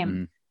the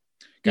same.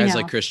 Guys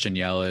like Christian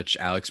Yelich,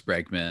 Alex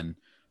Bregman,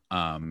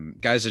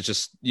 guys are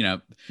just,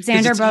 Xander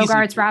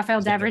Bogaerts, Rafael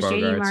Devers,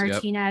 JD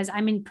Martinez. Yep.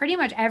 I mean, pretty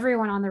much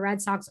everyone on the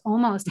Red Sox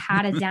almost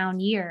had a down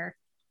year.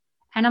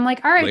 And I'm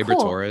like, all right, Gleyber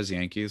cool. Torres,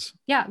 Yankees.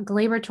 Yeah.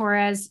 Gleyber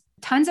Torres.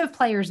 Tons of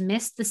players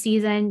missed the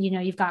season.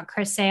 You've got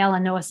Chris Sale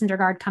and Noah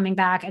Syndergaard coming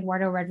back,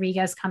 Eduardo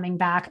Rodriguez coming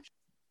back.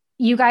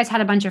 You guys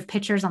had a bunch of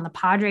pitchers on the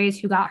Padres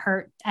who got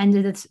hurt,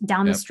 ended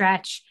down the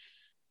stretch.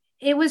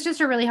 It was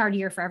just a really hard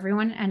year for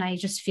everyone. And I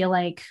just feel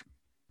like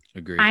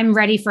I'm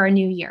ready for a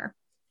new year.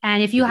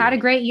 And if you had a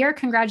great year,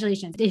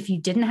 congratulations. If you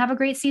didn't have a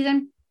great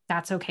season,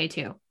 that's okay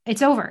too.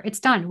 It's over. It's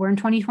done. We're in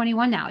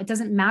 2021 now. It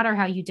doesn't matter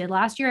how you did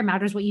last year. It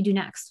matters what you do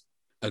next.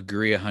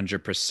 Agree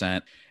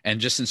 100%. And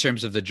just in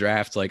terms of the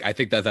draft, like, I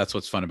think that's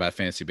what's fun about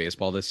fantasy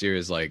baseball this year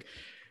is like,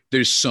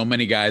 there's so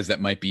many guys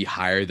that might be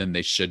higher than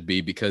they should be,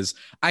 because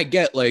I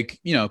get like,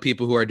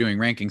 people who are doing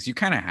rankings, you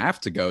kind of have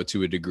to go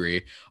to a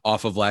degree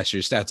off of last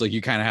year's stats. Like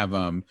you kind of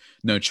have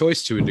no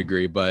choice to a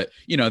degree, but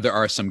there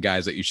are some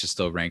guys that you should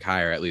still rank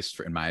higher, at least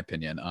in my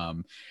opinion.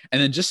 And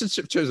then just in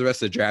terms of the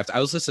rest of the draft, I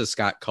was listening to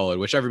Scott Cullard,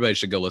 which everybody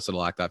should go listen to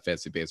Locked On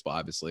Fantasy Baseball,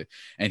 obviously.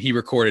 And he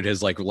recorded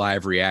his like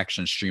live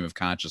reaction stream of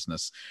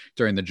consciousness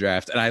during the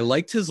draft. And I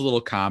liked his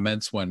little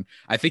comments when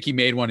I think he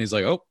made one. He's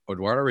like, oh,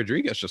 Eduardo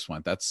Rodriguez just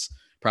went. That's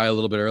probably a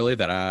little bit early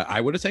that I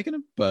would have taken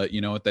him, but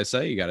you know what they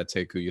say, you got to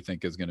take who you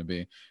think is going to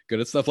be good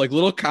at stuff. Like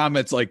little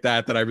comments like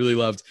that I really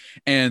loved.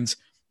 And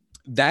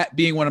that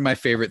being one of my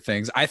favorite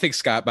things. I think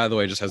Scott, by the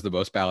way, just has the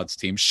most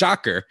balanced team.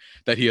 Shocker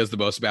that he has the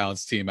most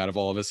balanced team out of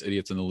all of us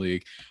idiots in the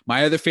league.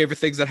 My other favorite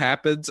things that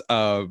happened,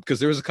 because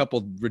there was a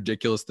couple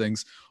ridiculous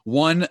things.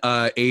 One,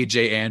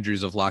 AJ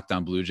Andrews of Locked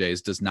On Blue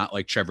Jays does not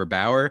like Trevor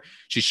Bauer.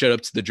 She showed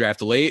up to the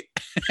draft late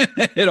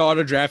and it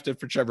auto drafted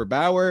for Trevor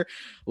Bauer.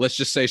 Let's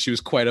just say she was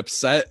quite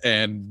upset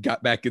and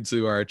got back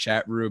into our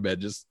chat room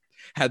and just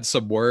had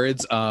some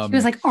words. She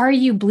was like, are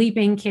you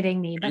bleeping kidding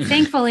me? But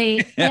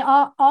thankfully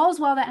all's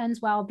well that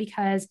ends well,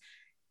 because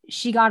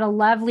she got a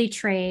lovely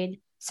trade.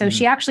 So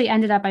she actually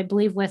ended up, I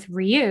believe, with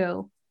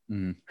Ryu,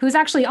 who's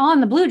actually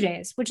on the Blue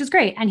Jays, which is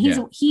great. And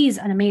he's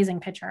an amazing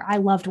pitcher. I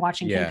loved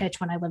watching him pitch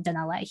when I lived in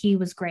LA. He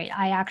was great.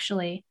 I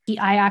actually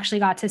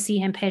got to see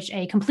him pitch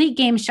a complete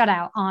game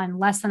shutout on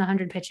less than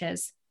 100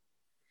 pitches.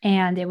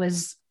 And it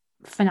was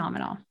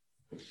phenomenal.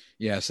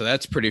 Yeah, so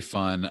that's pretty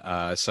fun.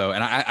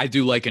 And I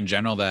do like in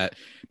general that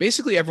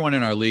basically everyone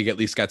in our league at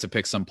least got to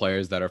pick some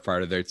players that are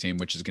part of their team,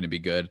 which is going to be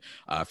good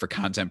for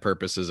content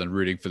purposes and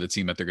rooting for the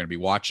team that they're going to be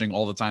watching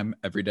all the time,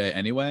 every day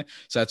anyway.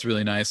 So that's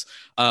really nice.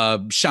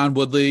 Sean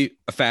Woodley,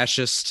 a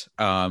fascist,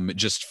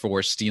 just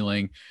for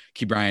stealing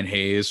Ke'Bryan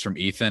Hayes from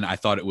Ethan. I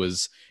thought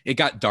it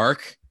got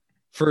dark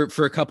for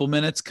a couple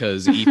minutes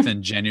because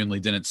Ethan genuinely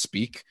didn't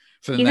speak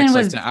for the Ethan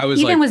next.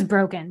 Ethan was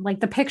broken, like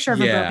the picture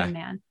of a broken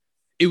man.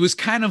 It was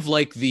kind of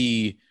like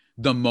the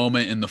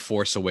moment in The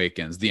Force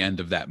Awakens, the end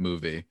of that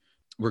movie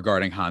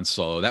regarding Han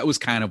Solo. That was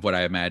kind of what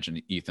I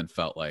imagined Ethan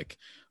felt like,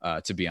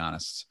 to be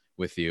honest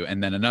with you.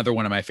 And then another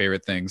one of my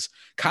favorite things,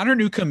 Connor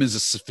Newcomb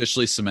has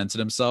officially cemented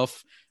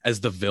himself as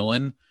the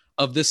villain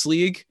of this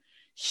league.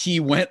 He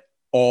went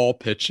all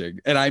pitching,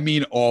 and I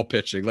mean all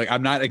pitching. Like,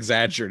 I'm not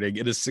exaggerating.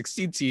 In a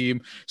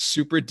 16-team,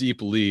 super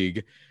deep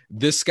league,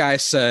 this guy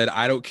said,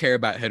 I don't care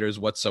about hitters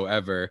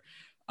whatsoever.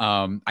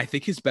 I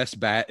think his best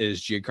bat is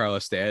Giancarlo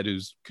Stanton,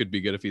 who could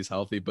be good if he's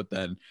healthy, but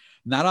then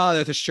not all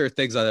the sure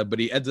things on it. But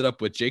he ended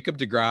up with Jacob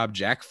deGrom,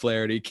 Jack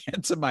Flaherty,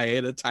 Kenta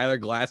Maeda, Tyler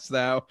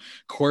Glasnow,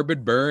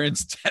 Corbin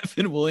Burns,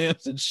 Devin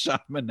Williams, and Sean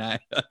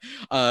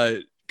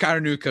Manaea.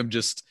 Connor Newcomb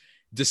just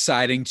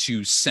deciding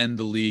to send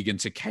the league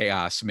into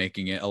chaos,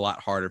 making it a lot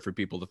harder for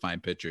people to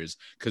find pitchers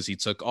because he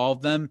took all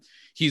of them.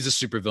 He's a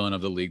supervillain of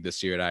the league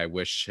this year, and I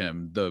wish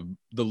him the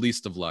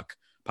least of luck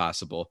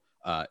possible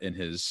in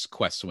his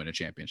quest to win a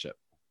championship.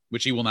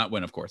 Which he will not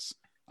win, of course.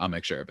 I'll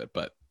make sure of it,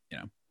 but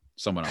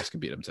someone else can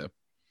beat him too.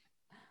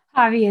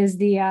 Javi is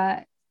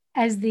the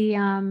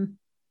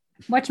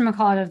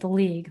whatchamacallit of the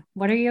league.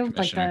 What are you?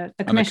 Like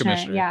the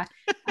commissioner? Yeah.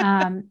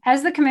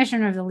 As the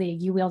commissioner of the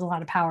league, you wield a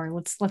lot of power.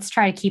 Let's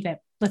try to keep it.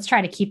 Let's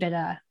try to keep it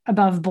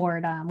above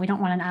board. We don't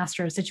want an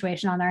Astros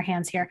situation on our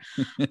hands here.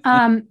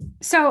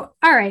 So,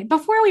 all right.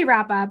 Before we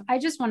wrap up, I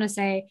just want to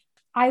say,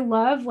 I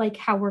love like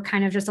how we're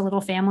kind of just a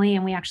little family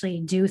and we actually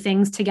do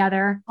things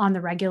together on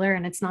the regular.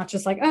 And it's not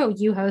just like, oh,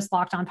 you host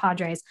Locked On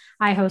Padres,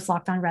 I host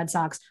Locked On Red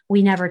Sox.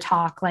 We never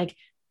talk. Like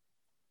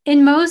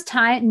in most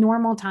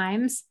normal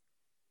times,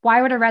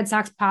 why would a Red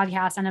Sox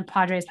podcast and a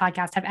Padres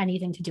podcast have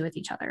anything to do with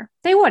each other?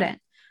 They wouldn't.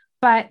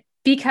 But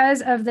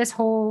because of this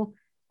whole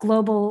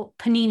global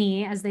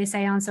panini, as they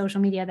say on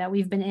social media, that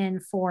we've been in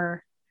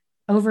for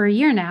over a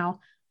year now,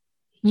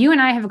 you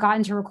and I have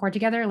gotten to record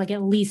together like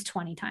at least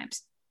 20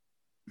 times.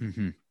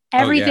 Mm-hmm.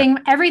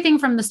 Everything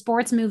from the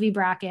sports movie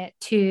bracket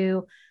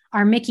to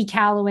our Mickey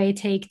Callaway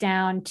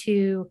takedown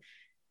to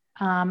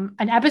an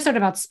episode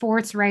about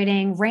sports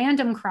writing,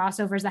 random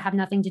crossovers that have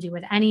nothing to do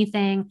with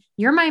anything.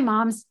 You're my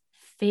mom's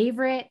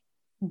favorite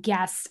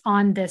guest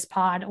on this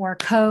pod, or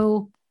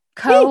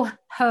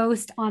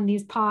co-host on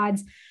these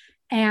pods.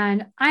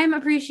 And I'm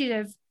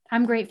appreciative.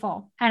 I'm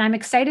grateful. And I'm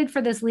excited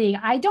for this league.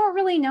 I don't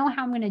really know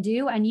how I'm going to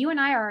do. And you and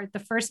I are the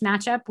first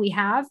matchup we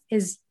have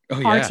is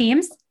our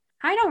teams.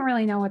 I don't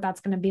really know what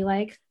that's going to be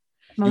like.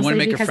 You want to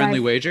make a friendly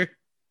wager?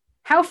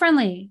 How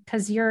friendly?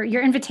 Because your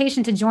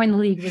invitation to join the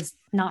league was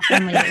not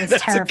friendly. It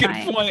was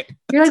terrifying. A good point.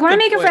 You're like, want to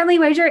make a friendly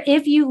wager?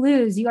 If you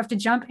lose, you have to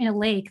jump in a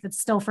lake that's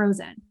still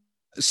frozen.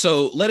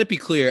 So let it be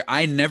clear,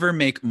 I never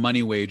make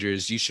money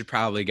wagers. You should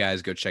probably,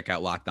 guys, go check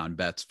out Locked On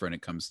Bets when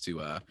it comes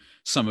to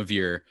some of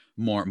your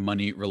more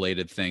money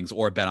related things,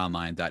 or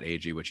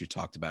betonline.ag, which you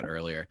talked about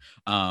earlier,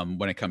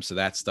 when it comes to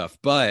that stuff.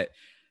 But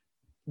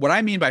what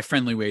I mean by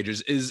friendly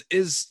wagers is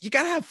you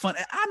got to have fun.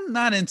 I'm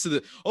not into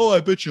the,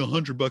 I bet you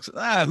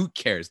 $100. Who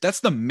cares?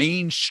 That's the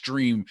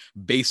mainstream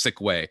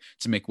basic way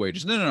to make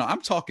wagers. No. I'm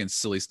talking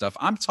silly stuff.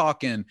 I'm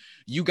talking,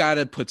 you got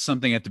to put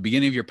something at the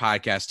beginning of your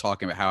podcast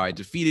talking about how I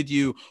defeated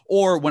you,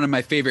 or one of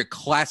my favorite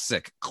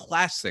classic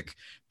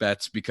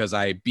bets, because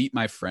I beat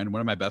my friend,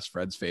 one of my best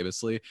friends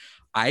famously.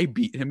 I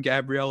beat him,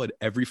 Gabrielle, at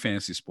every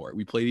fantasy sport.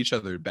 We played each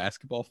other in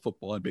basketball,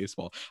 football, and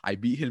baseball. I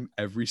beat him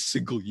every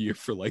single year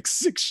for like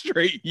 6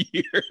 straight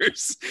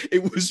years.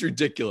 It was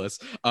ridiculous.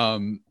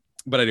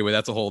 But anyway,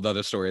 that's a whole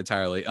other story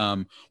entirely.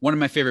 One of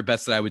my favorite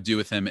bets that I would do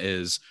with him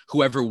is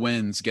whoever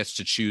wins gets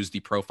to choose the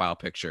profile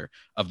picture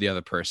of the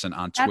other person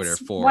on Twitter.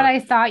 That's what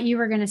I thought you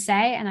were going to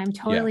say. And I'm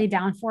totally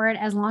down for it,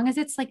 as long as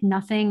it's like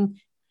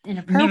nothing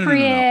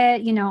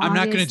inappropriate. No. I'm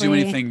not going to do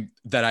anything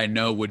that I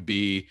know would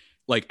be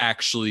like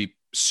actually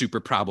super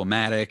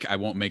problematic. I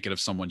won't make it of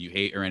someone you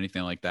hate or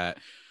anything like that,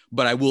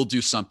 but I will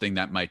do something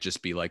that might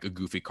just be like a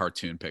goofy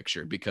cartoon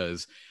picture,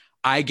 because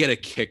I get a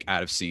kick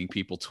out of seeing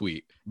people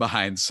tweet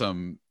behind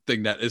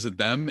something that isn't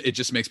them. It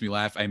just makes me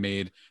laugh. I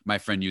made my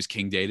friend use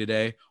King Day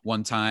today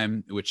one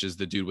time, which is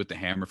the dude with the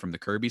hammer from the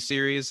Kirby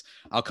series.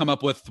 I'll come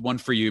up with one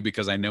for you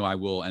because I know I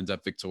will end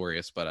up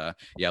victorious, but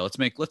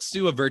let's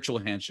do a virtual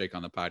handshake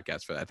on the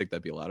podcast for that. I think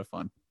that'd be a lot of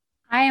fun.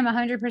 I am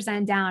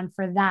 100% down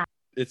for that.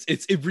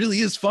 It really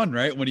is fun,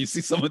 right? When you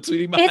see someone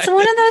tweeting it's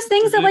one of those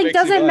things that like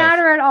doesn't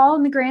matter at all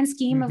in the grand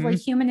scheme of like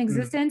human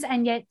existence.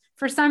 And yet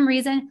for some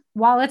reason,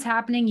 while it's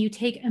happening, you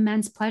take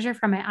immense pleasure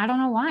from it. I don't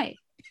know why.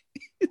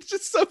 It's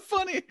just so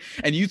funny.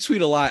 And you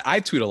tweet a lot. I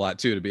tweet a lot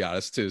too, to be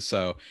honest, too.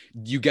 So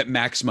you get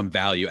maximum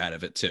value out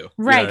of it too.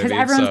 Right. Because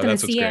everyone's going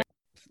to see it.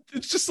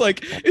 It's just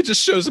like, it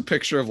just shows a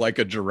picture of like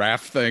a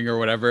giraffe thing or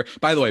whatever.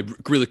 By the way,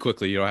 really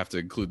quickly, you don't have to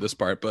include this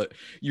part, but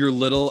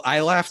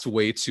I laughed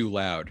way too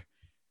loud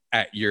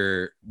at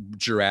your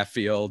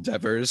Giraffiel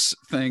Devers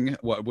thing.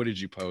 What did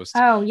you post?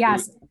 Oh,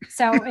 yes.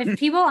 So if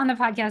people on the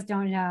podcast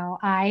don't know,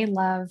 I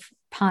love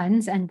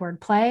puns and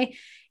wordplay.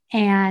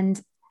 And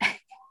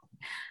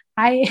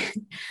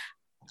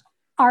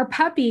our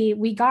puppy,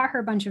 we got her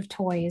a bunch of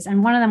toys,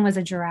 and one of them was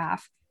a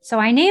giraffe. So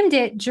I named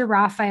it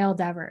Giraffiel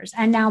Devers.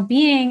 And now,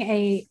 being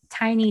a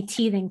tiny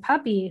teething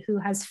puppy who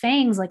has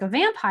fangs like a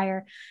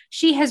vampire,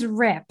 she has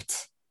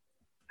ripped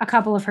a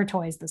couple of her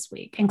toys this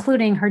week,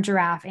 including her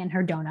giraffe and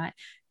her donut.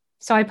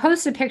 So I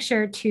posted a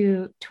picture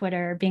to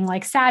Twitter being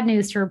like, sad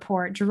news to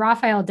report,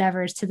 Giraffiel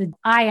Devers to the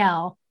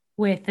IL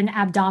with an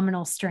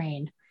abdominal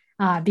strain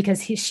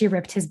because she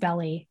ripped his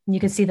belly and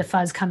you could see the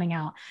fuzz coming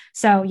out.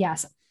 So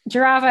yes,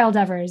 Giraffiel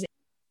Devers,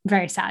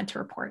 very sad to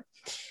report.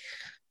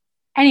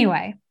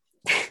 Anyway,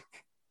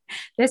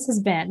 this has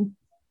been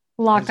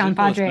Locked On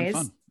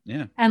Padres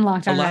and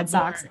Locked On Red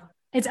Sox.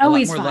 It's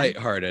always more fun.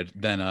 Lighthearted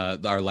than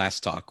our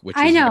last talk, which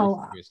is I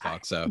know. Serious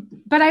talk. So,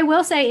 but I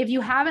will say, if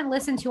you haven't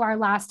listened to our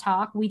last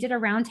talk, we did a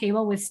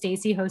roundtable with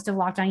Stacy, host of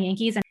Locked On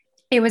Yankees, and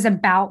it was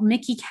about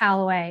Mickey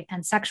Callaway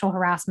and sexual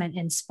harassment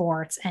in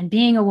sports and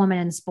being a woman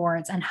in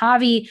sports. And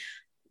Javi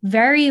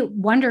very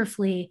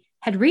wonderfully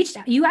had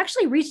you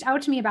actually reached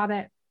out to me about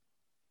it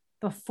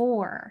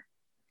before.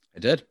 I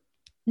did.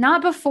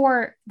 Not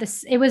before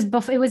this. It was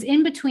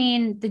in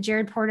between the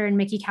Jared Porter and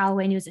Mickey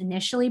Callaway news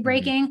initially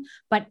breaking,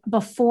 but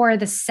before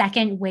the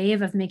second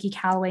wave of Mickey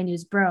Callaway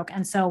news broke.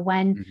 And so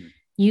when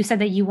you said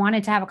that you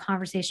wanted to have a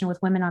conversation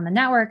with women on the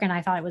network, and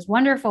I thought it was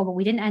wonderful, but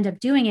we didn't end up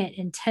doing it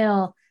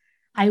until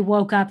I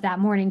woke up that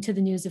morning to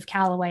the news of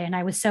Callaway. And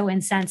I was so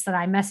incensed that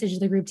I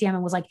messaged the group DM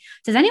and was like,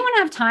 does anyone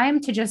have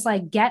time to just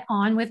like get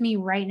on with me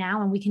right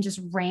now? And we can just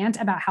rant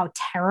about how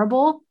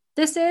terrible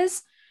this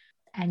is.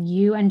 And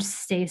you and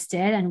Stace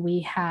did, and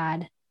we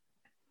had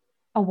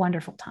a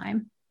wonderful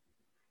time.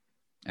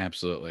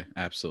 Absolutely.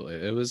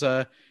 It was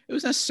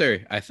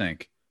necessary, I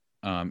think,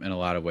 in a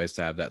lot of ways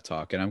to have that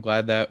talk. And I'm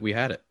glad that we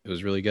had it. It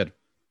was really good.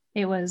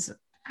 It was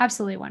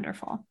Absolutely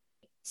wonderful.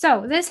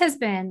 So this has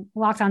been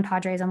Locked On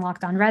Padres and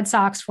Locked On Red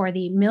Sox for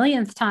the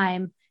millionth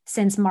time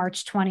since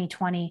March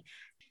 2020.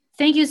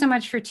 Thank you so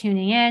much for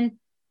tuning in.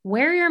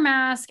 Wear your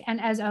mask. And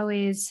as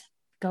always,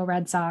 go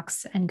Red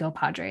Sox and go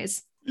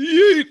Padres.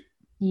 Yeet.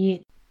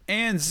 Yeet.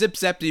 And zip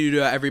zap to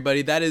you,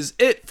 everybody. That is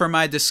it for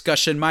my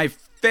discussion, my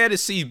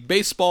fantasy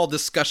baseball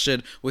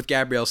discussion with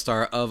Gabrielle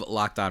Starr of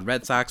Locked On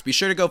Red Sox. Be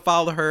sure to go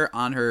follow her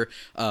on her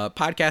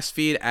podcast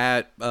feed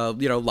at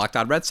Locked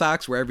On Red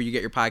Sox, wherever you get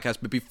your podcast.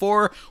 But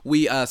before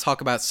we talk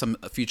about some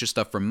future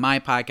stuff from my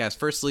podcast,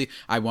 firstly,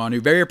 I want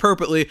to very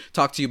appropriately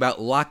talk to you about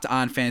Locked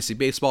On Fantasy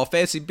Baseball.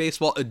 Fantasy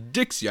baseball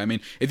addicts you. I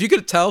mean, if you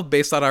could tell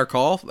based on our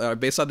call,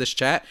 based on this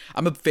chat,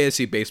 I'm a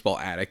fantasy baseball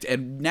addict.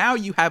 And now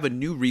you have a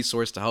new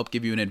resource to help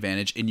give you an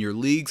advantage in your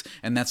leagues,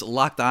 and that's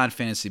Locked On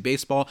Fantasy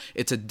Baseball.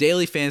 It's a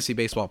daily fantasy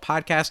baseball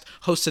podcast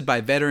hosted by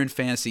veteran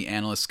fantasy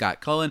analyst Scott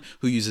Cullen,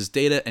 who uses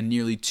data and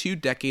nearly 2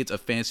 decades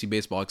of fantasy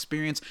baseball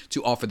experience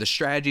to offer the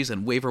strategies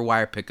and waiver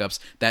wire pickups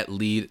that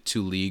lead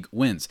to league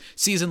wins.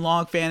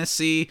 Season-long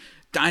fantasy,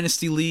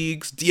 dynasty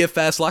leagues,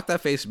 DFS, Locked On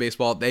Fantasy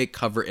Baseball, they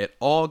cover it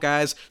all,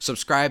 guys.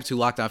 Subscribe to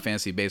Locked On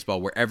Fantasy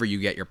Baseball wherever you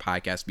get your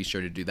podcast. Be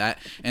sure to do that.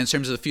 And in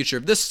terms of the future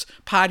of this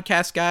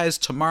podcast, guys,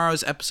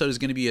 tomorrow's episode is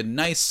going to be a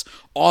nice,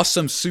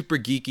 awesome, super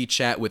geeky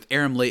chat with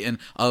Aram Layton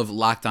of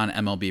Locked On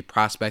MLB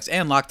Prospects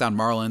and Locked On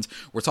Marlins.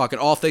 We're talking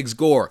all things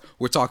Gore.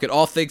 We're talking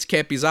all things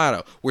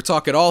Campizano. We're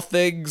talking all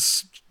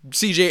things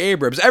CJ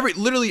Abrams,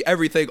 literally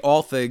everything,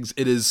 all things.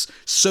 It is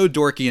so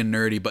dorky and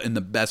nerdy, but in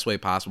the best way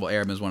possible.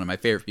 Aram is one of my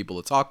favorite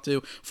people to talk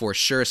to, for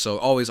sure, so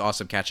always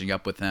awesome catching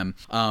up with him.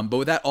 But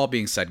with that all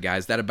being said,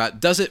 guys, that about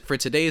does it for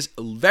today's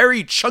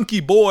very chunky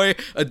boy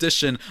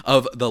edition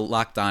of the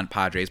Locked On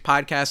Padres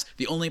podcast,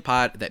 the only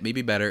pod that may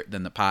be better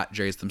than the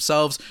Padres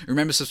themselves.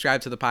 Remember to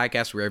subscribe to the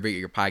podcast wherever you get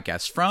your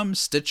podcasts from: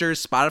 Stitcher,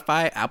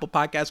 Spotify, Apple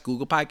Podcasts,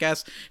 Google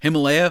Podcasts,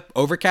 Himalaya,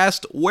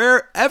 Overcast,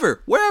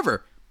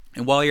 wherever.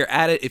 And while you're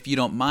at it, if you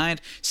don't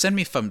mind, send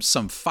me some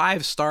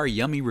 5-star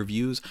yummy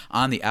reviews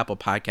on the Apple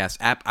Podcast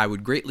app. I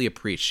would greatly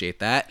appreciate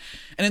that.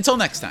 And until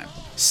next time,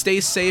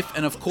 stay safe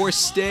and, of course,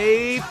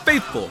 stay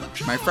faithful.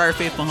 My Friar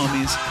Faithful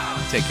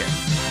homies, take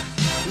care.